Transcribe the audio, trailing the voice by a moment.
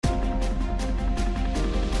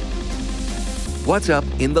what's up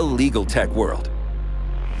in the legal tech world.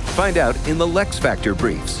 Find out in the LeXFactor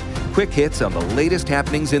briefs. Quick hits on the latest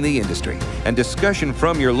happenings in the industry and discussion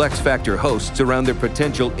from your LeXFactor hosts around their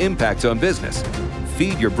potential impacts on business.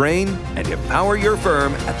 Feed your brain and empower your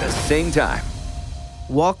firm at the same time.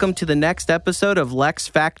 Welcome to the next episode of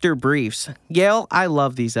LeXFactor Briefs. Yale, I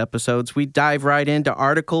love these episodes. We dive right into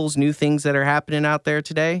articles, new things that are happening out there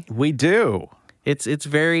today. We do. It's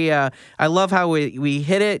very, I love how we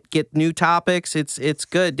hit it, get new topics. It's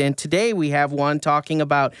good. And today we have one talking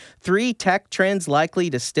about 3 tech trends likely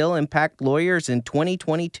to still impact lawyers in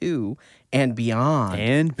 2022 and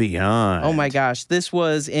beyond. Oh my gosh, this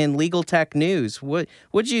was in Legal Tech News. What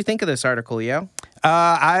did you think of this article, Yale?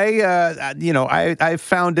 I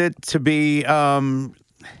found it to be,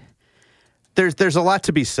 there's a lot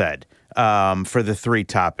to be said. For the 3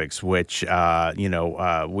 topics, which we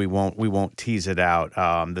won't tease it out.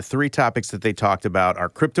 The 3 topics that they talked about are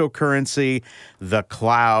cryptocurrency, the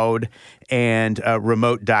cloud, and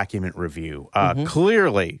remote document review.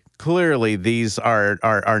 Clearly, these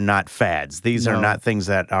are not fads. These are not things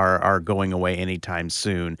that are going away anytime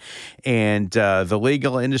soon. And the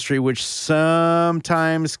legal industry, which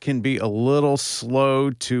sometimes can be a little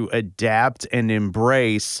slow to adapt and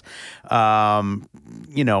embrace, there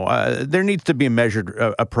needs to be a measured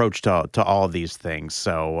approach to all of these things.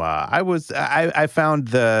 So I found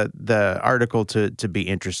the article to be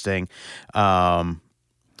interesting. I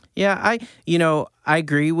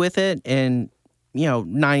agree with it, and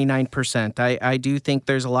 99%. I do think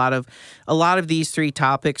there's a lot of these 3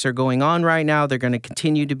 topics are going on right now. They're going to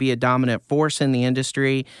continue to be a dominant force in the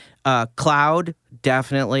industry. Cloud,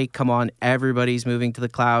 definitely. Come on, everybody's moving to the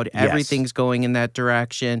cloud. Yes. Everything's going in that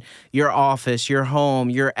direction. Your office, your home,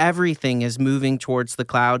 your everything is moving towards the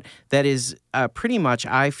cloud. That is pretty much,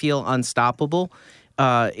 I feel, unstoppable.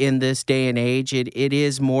 In this day and age, it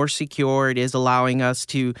is more secure. It is allowing us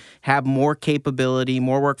to have more capability,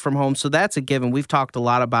 more work from home. So that's a given. We've talked a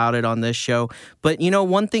lot about it on this show. But,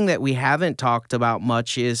 one thing that we haven't talked about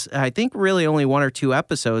much is, I think really only 1 or 2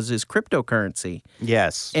 episodes, is cryptocurrency.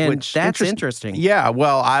 Yes. And that's interesting. Yeah.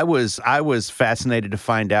 Well, I was fascinated to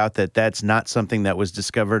find out that that's not something that was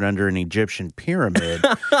discovered under an Egyptian pyramid.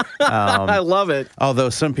 I love it. Although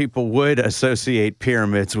some people would associate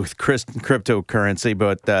pyramids with cryptocurrency,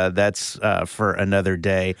 but that's for another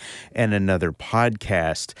day and another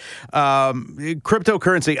podcast.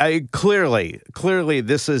 Cryptocurrency, clearly,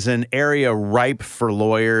 this is an area ripe for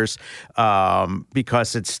lawyers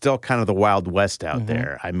because it's still kind of the Wild West out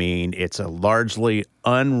there. I mean, it's a largely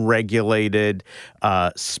unregulated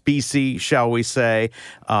species, shall we say.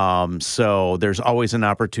 So there's always an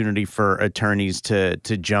opportunity for attorneys to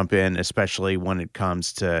jump in, especially when it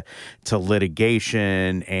comes to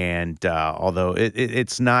litigation. And although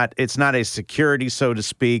it's not a security, so to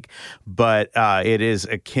speak, but it is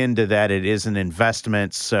akin to that. It is an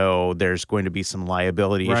investment, so there's going to be some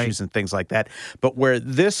liability issues and things like that. But where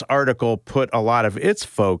this article put a lot of its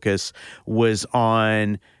focus was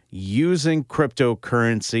on using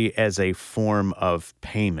cryptocurrency as a form of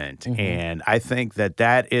payment. And I think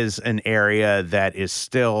that is an area that is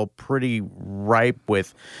still pretty ripe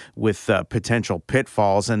with potential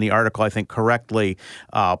pitfalls. And the article, I think, correctly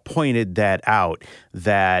pointed that out,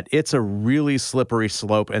 that it's a really slippery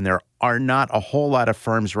slope, and there are not a whole lot of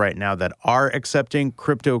firms right now that are accepting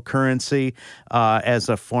cryptocurrency as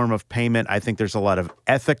a form of payment. I think there's a lot of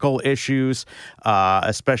ethical issues,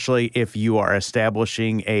 especially if you are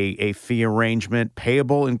establishing a fee arrangement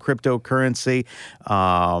payable in cryptocurrency.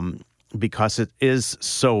 Because it is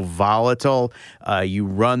so volatile, you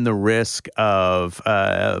run the risk of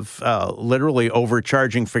literally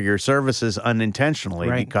overcharging for your services unintentionally.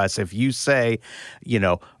 Right. Because if you say,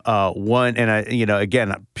 again,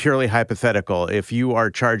 purely hypothetical, if you are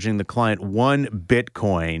charging the client 1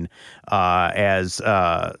 Bitcoin as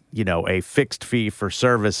a fixed fee for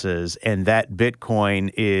services, and that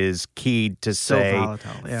Bitcoin is keyed to say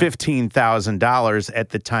 $15,000 at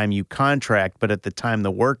the time you contract, but at the time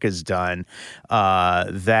the work is done,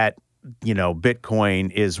 that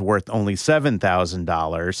Bitcoin is worth only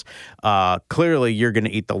 $7,000. Clearly, you're going to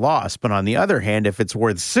eat the loss. But on the other hand, if it's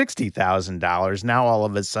worth $60,000, now all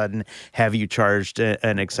of a sudden have you charged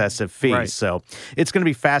an excessive fee. Right. So it's going to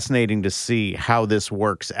be fascinating to see how this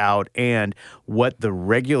works out and what the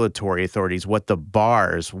regulatory authorities, what the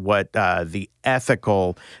bars, what the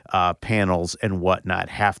ethical panels and whatnot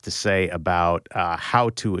have to say about how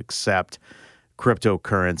to accept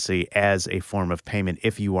cryptocurrency as a form of payment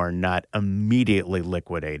if you are not immediately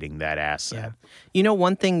liquidating that asset. Yeah. You know,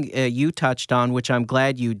 one thing you touched on, which I'm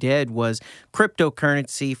glad you did, was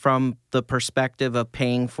cryptocurrency from the perspective of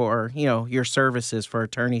paying for, your services for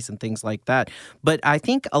attorneys and things like that. But I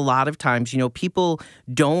think a lot of times, people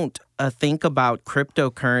don't think about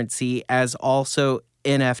cryptocurrency as also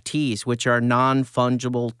NFTs, which are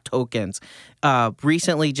non-fungible tokens.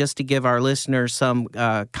 Recently, just to give our listeners some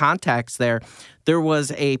context there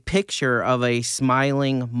was a picture of a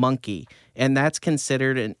smiling monkey, and that's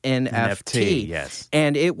considered an NFT. Yes.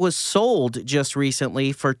 And it was sold just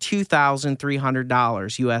recently for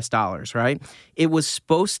 $2,300 US dollars, right? It was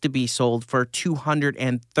supposed to be sold for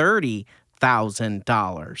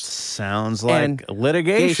 $230,000. Sounds like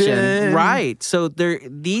litigation. Right. So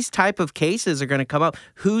these type of cases are going to come up.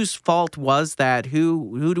 Whose fault was that?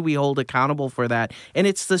 Who do we hold accountable for that? And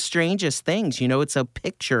it's the strangest things. It's a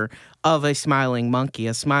picture of a smiling monkey,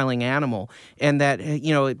 a smiling animal. And that,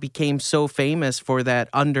 it became so famous for that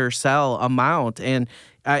undersell amount. And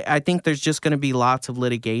I think there's just going to be lots of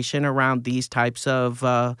litigation around these types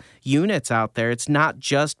of units out there. It's not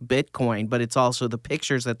just Bitcoin, but it's also the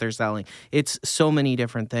pictures that they're selling. It's so many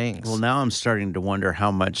different things. Well, now I'm starting to wonder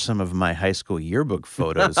how much some of my high school yearbook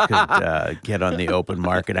photos could get on the open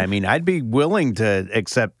market. I mean, I'd be willing to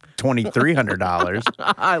accept $2,300.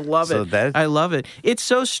 I love it. I love it. It's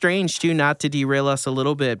so strange, too, not to derail us a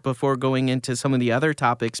little bit before going into some of the other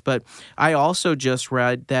topics, but I also just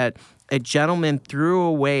read that a gentleman threw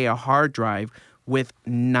away a hard drive with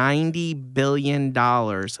 $90 billion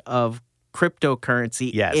of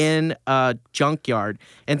cryptocurrency in a junkyard.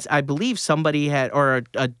 And I believe somebody had, or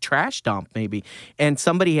a trash dump maybe, and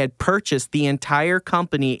somebody had purchased the entire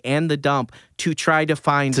company and the dump to try to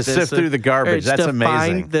find to sift through the garbage. That's amazing.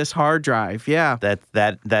 Find this hard drive. Yeah.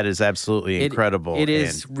 That is absolutely incredible. It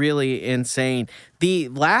is really insane. The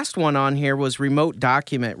last one on here was remote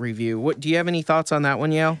document review. Do you have any thoughts on that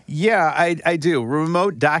one, Yale? Yeah, I do.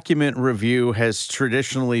 Remote document review has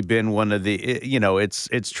traditionally been one of the,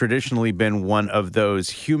 it's traditionally been one of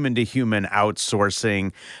those human-to-human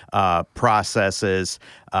outsourcing processes.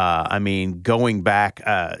 Going back,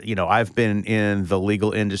 I've been in the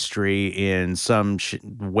legal industry in some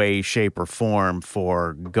way, shape, or form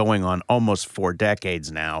for going on almost 4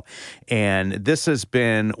 decades now. And this has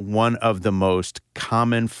been one of the most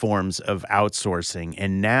common forms of outsourcing.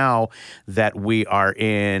 And now that we are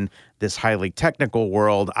in this highly technical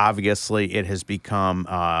world, obviously it has become,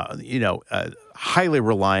 highly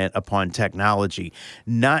reliant upon technology,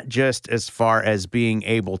 not just as far as being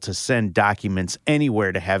able to send documents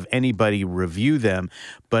anywhere to have anybody review them,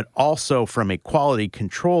 but also from a quality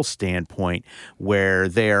control standpoint where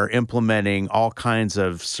they are implementing all kinds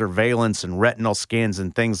of surveillance and retinal scans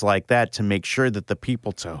and things like that to make sure that the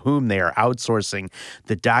people to whom they are outsourcing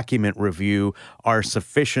the document review are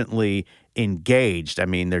sufficiently engaged. I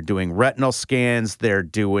mean, they're doing retinal scans, they're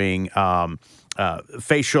doing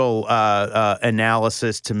facial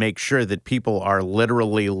analysis to make sure that people are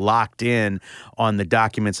literally locked in on the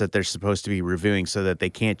documents that they're supposed to be reviewing, so that they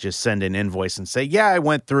can't just send an invoice and say, "Yeah, I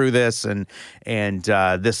went through this, and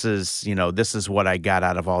this is what I got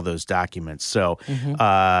out of all those documents." So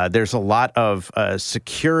there's a lot of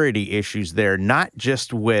security issues there, not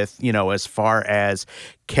just with as far as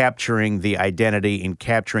capturing the identity and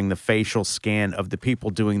capturing the facial scan of the people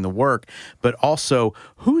doing the work, but also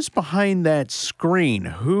who's behind that screen,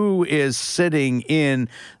 who is sitting in,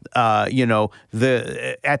 at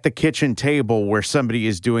the kitchen table where somebody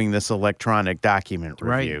is doing this electronic document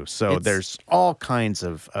review. Right. So there's all kinds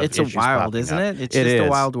of it's issues a wild, isn't up. It's just a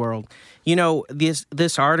wild world.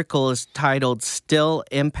 This article is titled "Still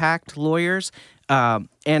Impact Lawyers."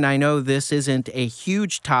 And I know this isn't a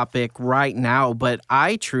huge topic right now, but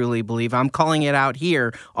I truly believe, I'm calling it out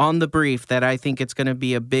here on the brief, that I think it's going to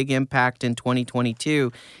be a big impact in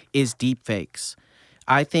 2022 is deepfakes.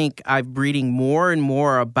 I think I'm reading more and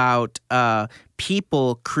more about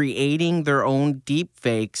people creating their own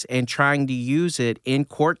deepfakes and trying to use it in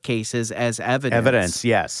court cases as evidence. Evidence,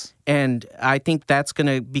 yes. And I think that's going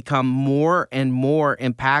to become more and more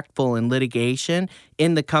impactful in litigation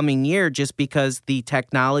in the coming year, just because the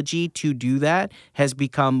technology to do that has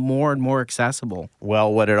become more and more accessible.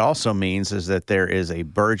 Well, what it also means is that there is a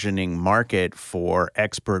burgeoning market for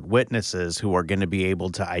expert witnesses who are going to be able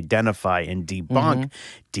to identify and debunk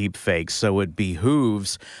deepfakes. So it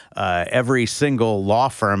behooves every single law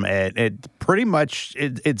firm at pretty much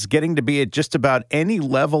it's getting to be at just about any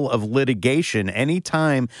level of litigation.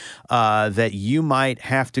 Anytime that you might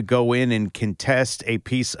have to go in and contest a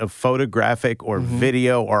piece of photographic or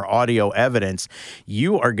video or audio evidence,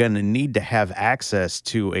 you are going to need to have access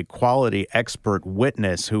to a quality expert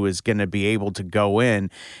witness who is going to be able to go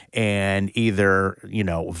in and either,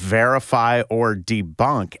 verify or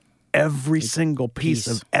debunk every single piece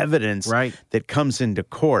of evidence that comes into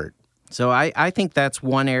court. So I think that's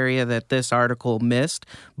one area that this article missed.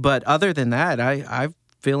 But other than that, I'm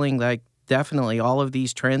feeling like definitely all of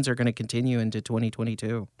these trends are going to continue into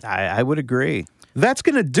 2022. I would agree. That's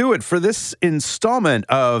going to do it for this installment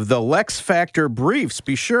of the LeXFactor Briefs.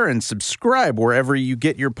 Be sure and subscribe wherever you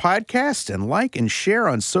get your podcast and like and share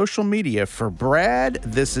on social media. For Brad,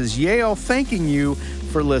 this is Yale thanking you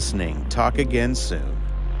for listening. Talk again soon.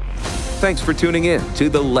 Thanks for tuning in to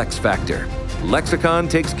the LeXFactor. Lexicon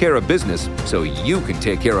takes care of business so you can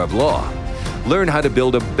take care of law. Learn how to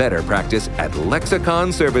build a better practice at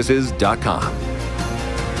lexiconservices.com.